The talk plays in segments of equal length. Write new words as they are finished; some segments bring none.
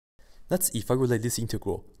Let's evaluate this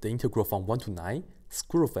integral, the integral from 1 to 9,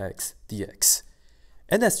 square root of x dx.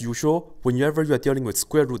 And as usual, whenever you are dealing with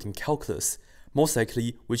square root in calculus, most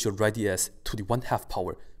likely we should write it as to the 1/2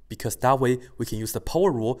 power, because that way we can use the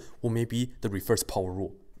power rule or maybe the reverse power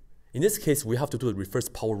rule. In this case, we have to do the reverse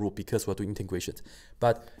power rule because we're doing integrations.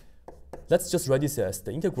 But let's just write this as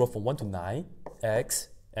the integral from 1 to 9, x,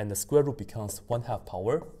 and the square root becomes 1/2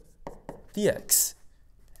 power dx.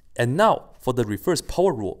 And now, for the reverse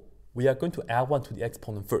power rule, we are going to add 1 to the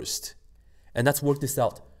exponent first. And let's work this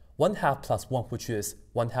out. 1/2 plus 1, which is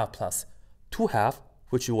 1/2 plus 2/2,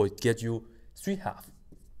 which will get you 3/2.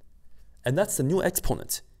 And that's the new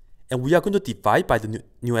exponent. And we are going to divide by the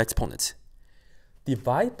new exponent.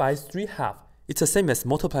 Divide by 3/2, it's the same as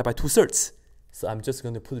multiply by 2/3. So I'm just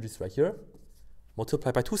going to put this right here.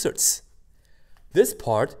 Multiply by 2/3. This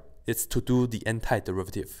part is to do the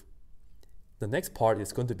antiderivative. The next part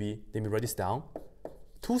is going to be, let me write this down,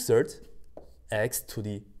 2/3 x to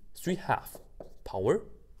the 3/2 power.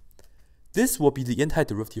 This will be the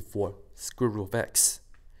antiderivative for square root of x.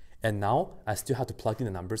 And now I still have to plug in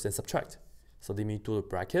the numbers and subtract. So let me do the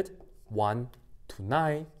bracket, 1 to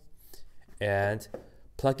 9, and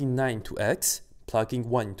plugging 9 into x, plugging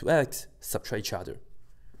 1 into x, subtract each other.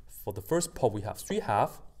 For the first part, we have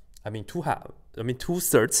 2/3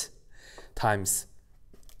 times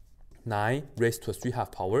 9 raised to a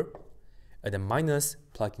 3/2 power, and then minus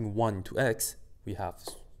plugging 1 into x, we have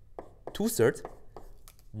 2/3,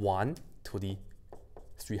 1 to the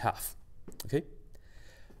 3/2. Okay?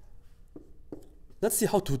 Let's see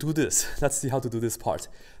how to do this. Let's see how to do this part.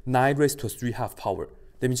 9 raised to a 3/2 power.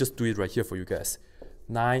 Let me just do it right here for you guys.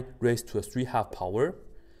 9 raised to a 3/2 power.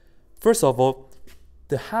 First of all,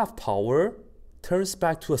 the half power turns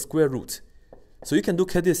back to a square root. So you can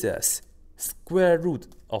look at this as square root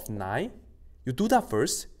of 9. You do that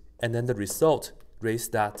first, and then the result, raise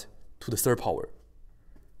that to the third power.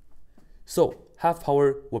 So half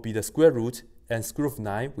power will be the square root, and square root of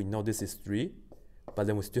 9, we know this is 3, but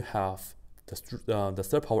then we still have the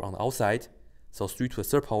third power on the outside. So 3 to the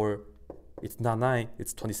third power, it's not 9,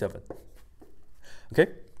 it's 27. Okay?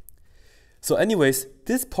 So anyways,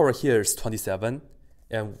 this power here is 27,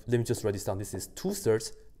 and let me just write this down. This is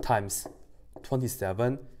 2/3 times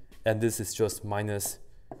 27, and this is just minus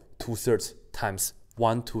 2/3 times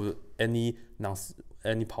 1 to any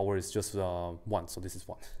power is just 1, so this is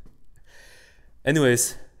 1.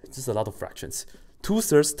 Anyways, just a lot of fractions.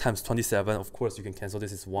 2/3 times 27, of course you can cancel.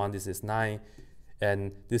 This is 1, this is 9,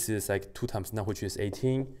 and this is like 2 times 9, which is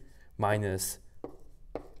 18, minus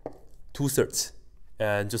 2/3.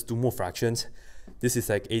 And just do more fractions. This is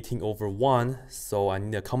like 18 over 1, so I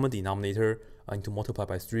need a common denominator. I need to multiply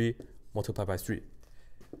by 3, multiply by 3.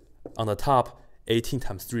 On the top, 18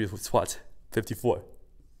 times 3 is what? 54.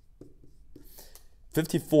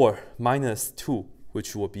 54 minus 2,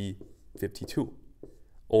 which will be 52,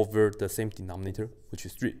 over the same denominator, which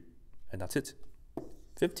is 3. And that's it.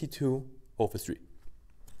 52 over 3.